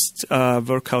 roasts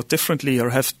work out differently or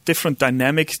have different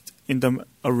dynamics in them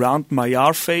around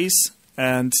Maillard phase,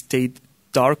 and they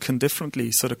darken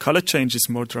differently. So the color change is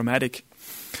more dramatic.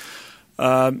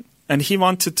 And he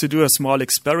wanted to do a small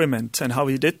experiment. And how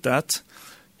he did that,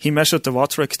 he measured the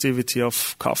water activity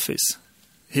of coffees.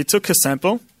 He took a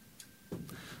sample.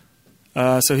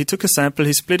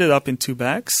 He split it up in 2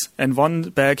 bags, and one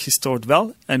bag he stored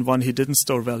well, and one he didn't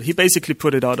store well. He basically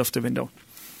put it out of the window.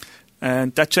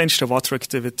 And that changed the water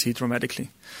activity dramatically.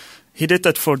 He did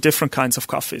that for different kinds of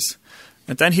coffees.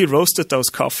 And then he roasted those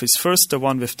coffees. First, the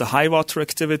one with the high water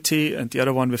activity, and the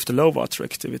other one with the low water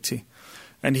activity.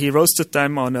 And he roasted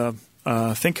them on a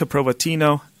Thinker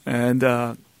Provatino,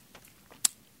 and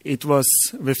it was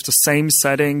with the same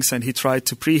settings, and he tried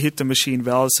to preheat the machine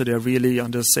well, so they're really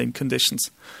under the same conditions.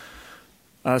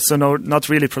 So no, not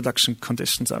really production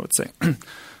conditions, I would say.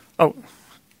 Oh,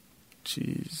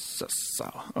 Jesus.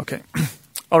 Okay.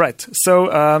 All right.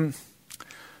 So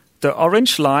the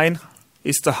orange line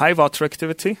is the high water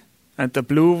activity, and the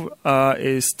blue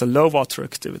is the low water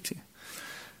activity.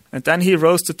 And then he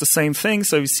roasted the same thing,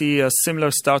 so we see a similar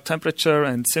start temperature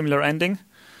and similar ending.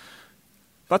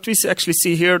 But we actually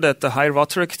see here that the high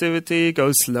water activity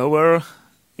goes lower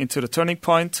into the turning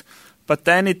point, but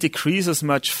then it decreases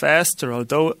much faster,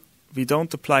 although we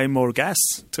don't apply more gas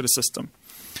to the system.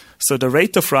 So the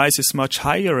rate of rise is much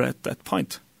higher at that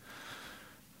point.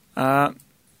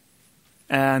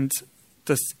 And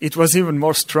it was even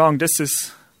more strong. This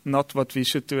is not what we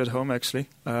should do at home, actually.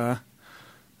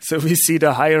 So we see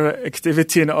the higher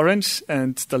activity in orange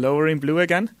and the lower in blue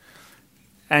again.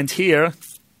 And here,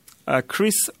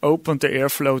 Chris opened the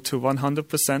airflow to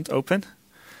 100% open.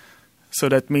 So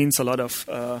that means a lot of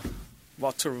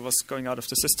water was going out of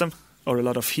the system, or a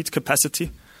lot of heat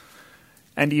capacity.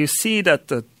 And you see that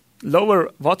the lower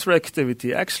water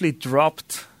activity actually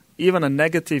dropped even a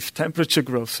negative temperature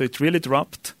growth. So it really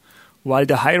dropped, while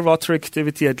the higher water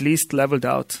activity at least leveled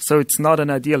out. So it's not an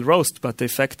ideal roast, but the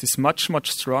effect is much,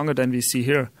 much stronger than we see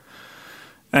here.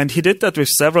 And he did that with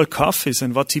several coffees,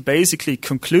 and what he basically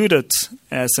concluded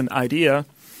as an idea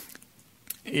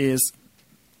is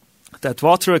that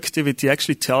water activity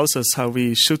actually tells us how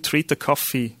we should treat the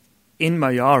coffee in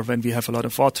Maillard when we have a lot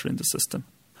of water in the system.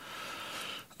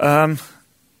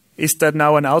 Is that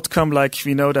now an outcome like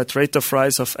we know that rate of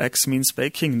rise of X means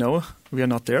baking? No, we are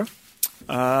not there.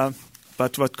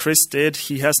 But what Chris did,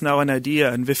 he has now an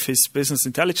idea, and with his business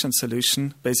intelligence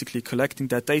solution, basically collecting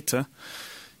that data,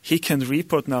 he can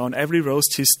report now on every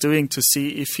roast he's doing to see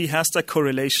if he has that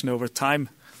correlation over time.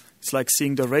 It's like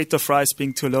seeing the rate of rise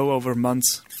being too low over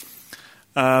months.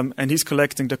 And he's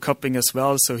collecting the cupping as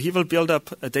well. So he will build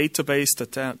up a database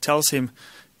that tells him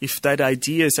if that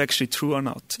idea is actually true or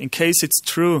not. In case it's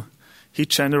true, he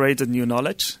generated new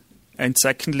knowledge. And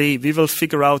secondly, we will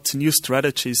figure out new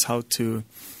strategies how to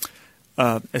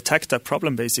attack that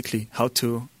problem, basically, how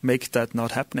to make that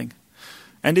not happening.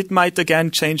 And it might,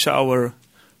 again, change our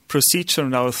procedure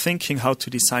and our thinking how to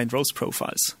design roast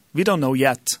profiles. We don't know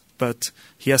yet, but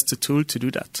he has the tool to do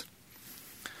that.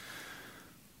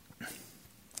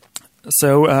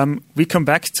 So we come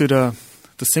back to the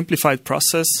simplified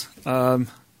process.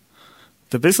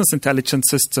 The business intelligence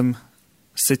system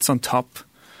sits on top.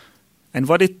 And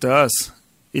what it does,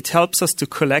 it helps us to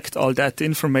collect all that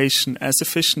information as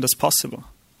efficient as possible,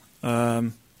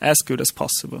 as good as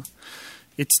possible.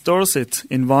 It stores it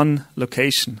in one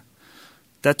location.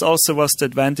 That also was the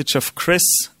advantage of Chris,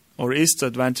 or is the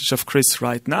advantage of Chris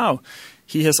right now.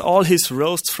 He has all his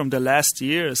roasts from the last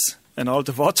years and all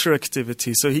the water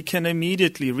activity, so he can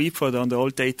immediately report on the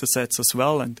old data sets as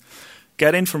well and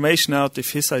get information out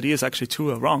if his idea is actually true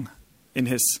or wrong in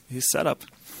his setup.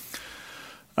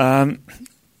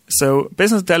 So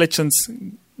business intelligence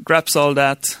grabs all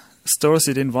that, stores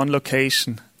it in one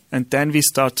location, and then we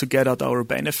start to get out our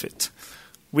benefit.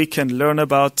 We can learn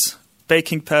about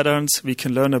baking patterns, we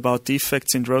can learn about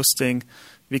defects in roasting,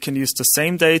 we can use the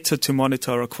same data to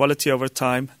monitor our quality over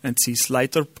time and see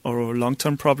slighter or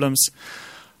long-term problems.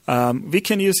 We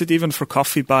can use it even for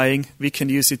coffee buying. We can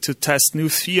use it to test new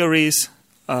theories.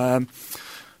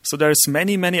 So there's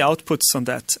many, many outputs on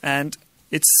that. And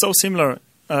it's so similar.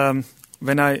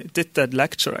 When I did that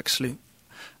lecture, actually,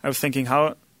 I was thinking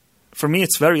for me,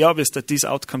 it's very obvious that these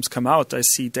outcomes come out. I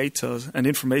see data and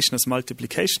information as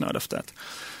multiplication out of that.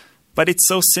 But it's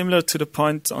so similar to the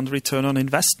point on return on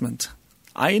investment.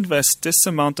 I invest this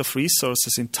amount of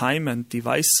resources in time and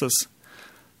devices.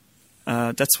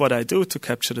 That's what I do to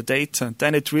capture the data. And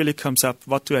then it really comes up,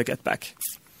 what do I get back?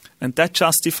 And that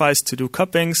justifies to do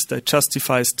cuppings, that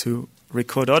justifies to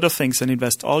record other things and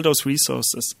invest all those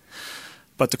resources.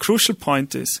 But the crucial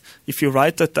point is, if you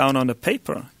write that down on a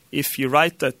paper, if you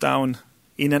write that down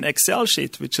in an Excel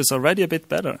sheet, which is already a bit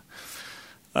better,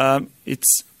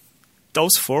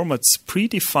 those formats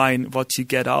predefine what you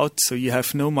get out, so you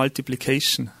have no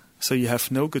multiplication, so you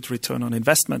have no good return on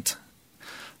investment.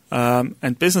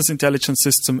 And business intelligence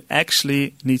system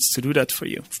actually needs to do that for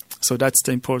you. So that's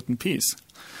the important piece.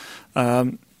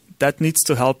 That needs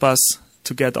to help us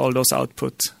to get all those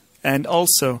output and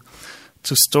also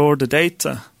to store the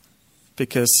data,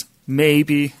 because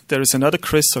maybe there is another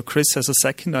Chris, or Chris has a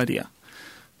second idea.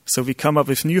 So we come up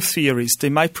with new theories. They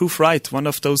might prove right. One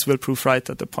of those will prove right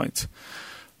at the point.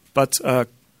 But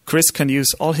Chris can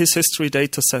use all his history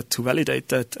data set to validate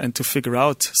that and to figure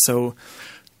out. So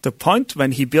the point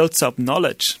when he builds up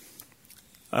knowledge,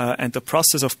 and the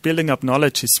process of building up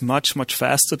knowledge is much, much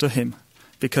faster to him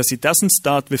because he doesn't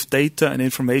start with data and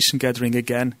information gathering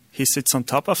again. He sits on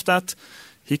top of that.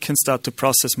 He can start to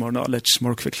process more knowledge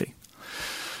more quickly.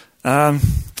 And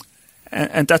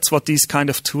that's what these kind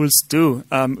of tools do.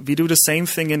 We do the same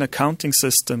thing in accounting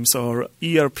systems or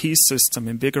ERP system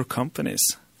in bigger companies.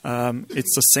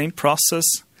 It's the same process.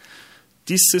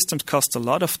 These systems cost a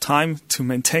lot of time to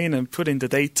maintain and put in the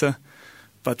data,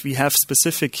 but we have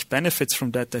specific benefits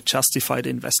from that justify the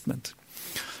investment.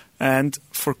 And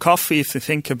for coffee, if you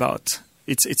think about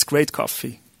it's great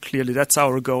coffee. Clearly, that's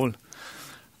our goal.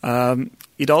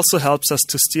 It also helps us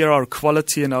to steer our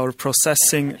quality and our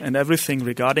processing and everything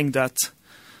regarding that.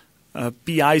 A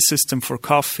BI system for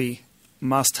coffee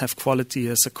must have quality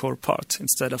as a core part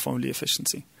instead of only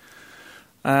efficiency.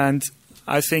 And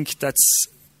I think that's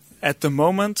at the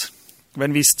moment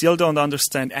when we still don't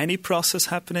understand any process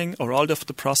happening or all of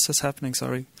the process happening,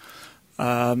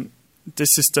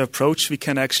 this is the approach we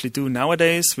can actually do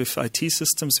nowadays with IT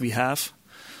systems we have.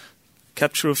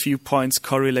 Capture a few points,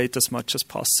 correlate as much as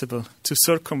possible to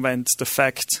circumvent the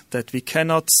fact that we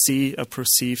cannot see or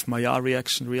perceive Maillard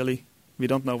reaction really. We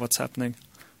don't know what's happening,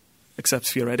 except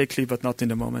theoretically, but not in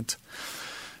the moment.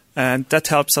 And that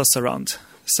helps us around.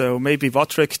 So maybe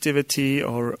water activity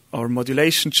or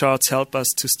modulation charts help us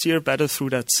to steer better through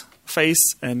that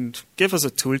phase and give us a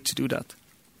tool to do that.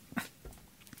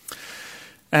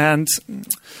 And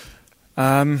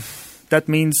that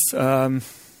means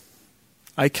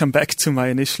I come back to my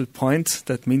initial point.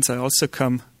 That means I also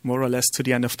come more or less to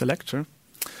the end of the lecture.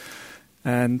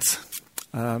 And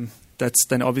that's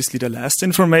then obviously the last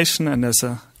information. And as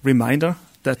a reminder,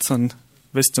 that's on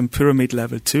Wisdom Pyramid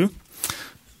Level 2,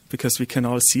 because we can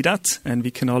all see that and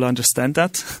we can all understand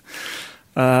that.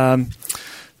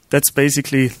 That's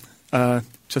basically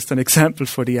just an example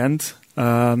for the end.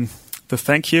 The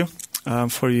thank you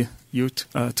for you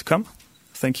to come.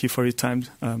 Thank you for your time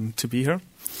to be here.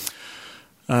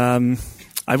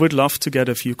 I would love to get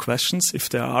a few questions, if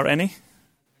there are any.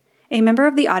 A member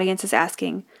of the audience is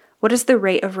asking, what is the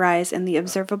rate of rise in the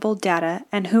observable data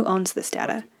and who owns this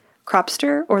data,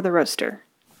 Cropster or the roaster?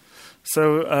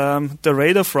 So the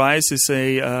rate of rise is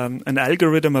an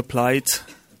algorithm applied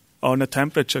on a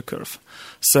temperature curve.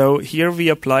 So here we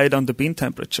apply it on the bean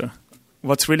temperature.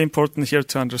 What's really important here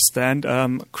to understand,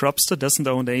 Cropster doesn't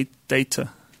own data.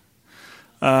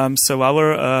 So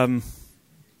our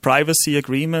privacy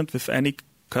agreement with any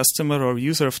customer or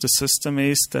user of the system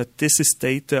is that this is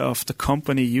data of the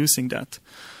company using that.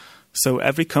 So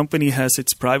every company has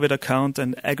its private account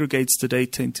and aggregates the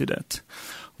data into that.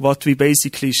 What we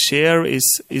basically share is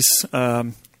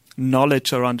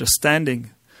knowledge or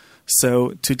understanding.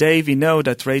 So today we know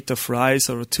that rate of rise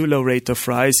or a too low rate of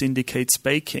rise indicates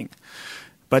baking.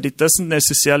 But it doesn't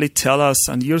necessarily tell us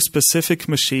on your specific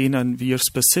machine and your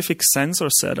specific sensor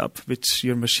setup, which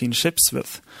your machine ships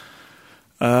with,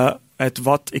 at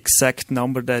what exact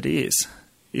number that is.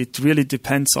 It really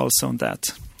depends also on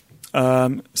that.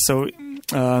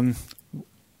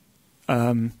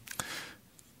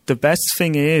 The best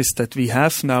thing is that we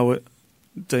have now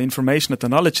the information and the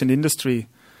knowledge in the industry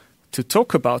to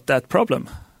talk about that problem.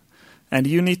 And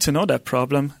you need to know that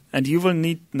problem, and you will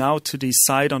need now to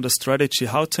decide on the strategy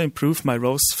how to improve my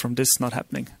roast from this not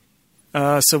happening.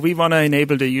 So we want to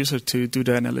enable the user to do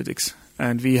the analytics,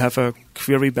 and we have a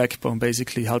query backbone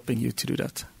basically helping you to do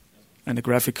that, and a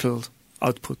graphical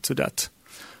output to that.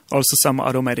 Also some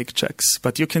automatic checks,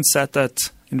 but you can set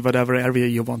that in whatever area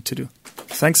you want to do.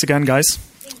 Thanks again, guys.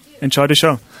 Enjoy the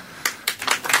show.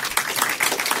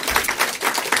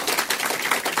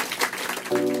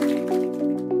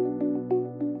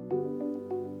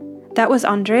 That was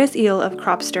Andreas Ehl of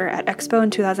Cropster at Expo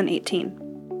in 2018.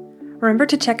 Remember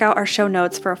to check out our show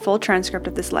notes for a full transcript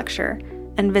of this lecture,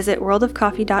 and visit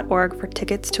worldofcoffee.org for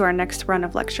tickets to our next run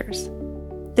of lectures.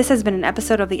 This has been an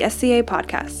episode of the SCA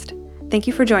podcast. Thank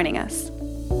you for joining us.